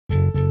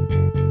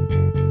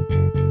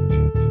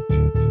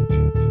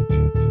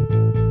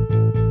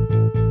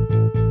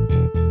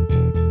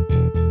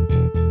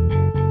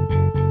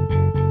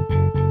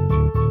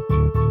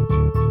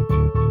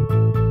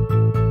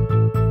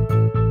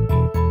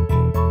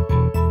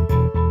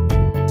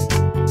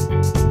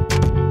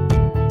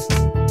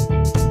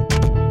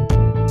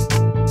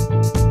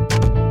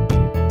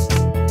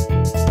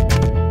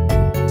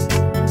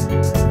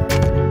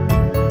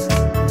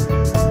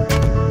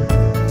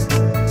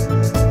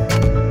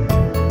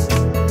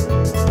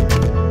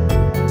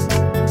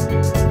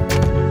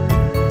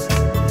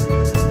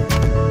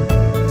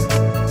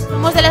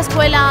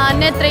escuela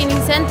NED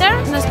Training Centre,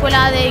 una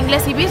escuela de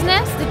inglés y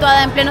business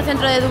situada en pleno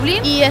centro de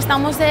Dublín, y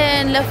estamos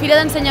en la Fira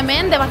de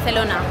Ensenyament de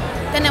Barcelona.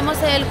 Tenemos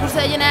el curso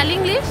de General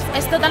English,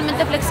 es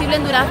totalmente flexible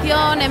en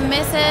duración, en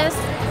meses.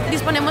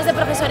 Disponemos de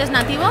profesores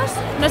nativos.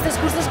 Nuestros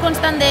cursos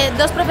constan de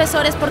 2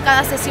 profesores por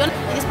cada sesión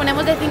y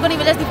disponemos de 5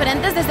 niveles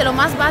diferentes, desde lo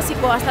más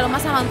básico hasta lo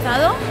más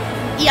avanzado.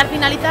 Y al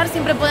finalizar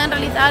siempre pueden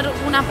realizar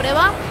una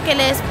prueba que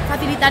les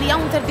facilitaría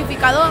un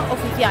certificado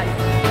oficial.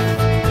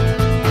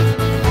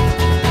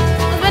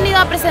 Hemos venido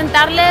a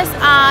presentarles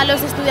a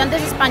los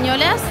estudiantes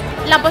españoles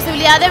la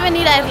posibilidad de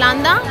venir a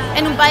Irlanda,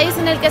 en un país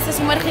en el que se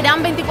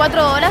sumergirán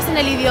 24 horas en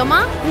el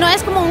idioma. No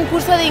es como un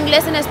curso de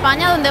inglés en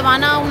España, donde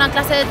van a una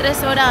clase de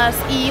 3 horas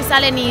y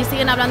salen y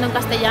siguen hablando en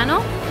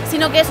castellano,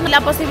 sino que es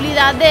la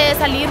posibilidad de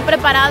salir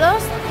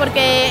preparados,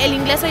 porque el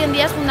inglés hoy en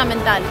día es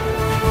fundamental.